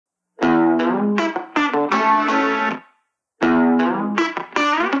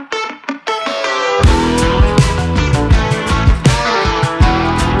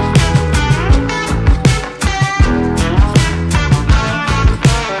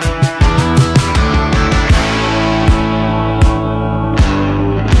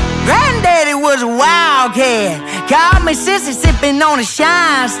me sissy sippin on a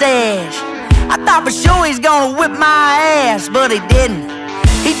shine stash. I thought for sure he's gonna whip my ass, but he didn't.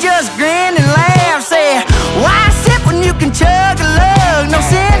 He just grinned and laughed, said, why sip when you can chug a lug? No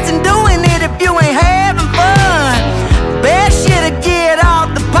sense in doing it if you ain't having fun. Best shit to get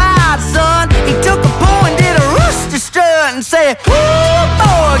off the pot, son. He took a pull and did a rooster strut and said, woo,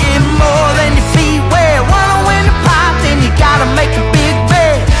 boy, get more than your feet wet. Wanna win the pot, then you gotta make a big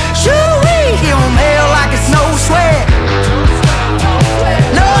bet. Shoo-wee, give him hell like it's no sweat.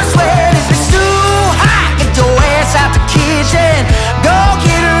 No sweat if it's too hot. Get your ass out the kitchen. Go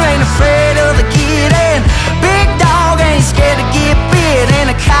get her, ain't afraid of the gettin. Big dog ain't scared to get bit. And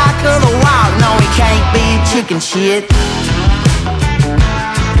a cock of the wild, no, he can't be chicken shit.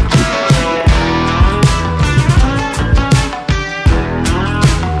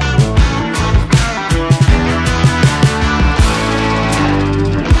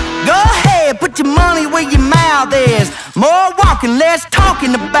 Put your money where your mouth is. More walking, less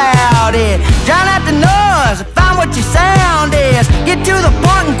talking about it. Drown out the noise, find what your sound is. Get to the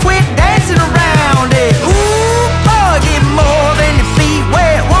point and quit dancing around it. Ooh, boy, get more than your feet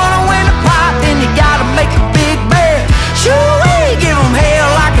wet. Wanna win a pot, then you gotta make a big bet. Shoo-wee, give them hell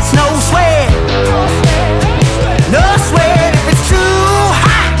like it's no sweat. No sweat if it's too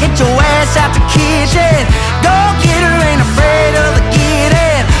hot. Get your ass out the kitchen. Go get her, ain't afraid of the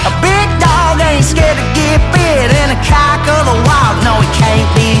gettin. A big dog ain't scared to get bit. And a cock of the wild, no, he can't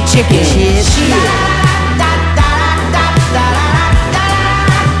be chicken shit.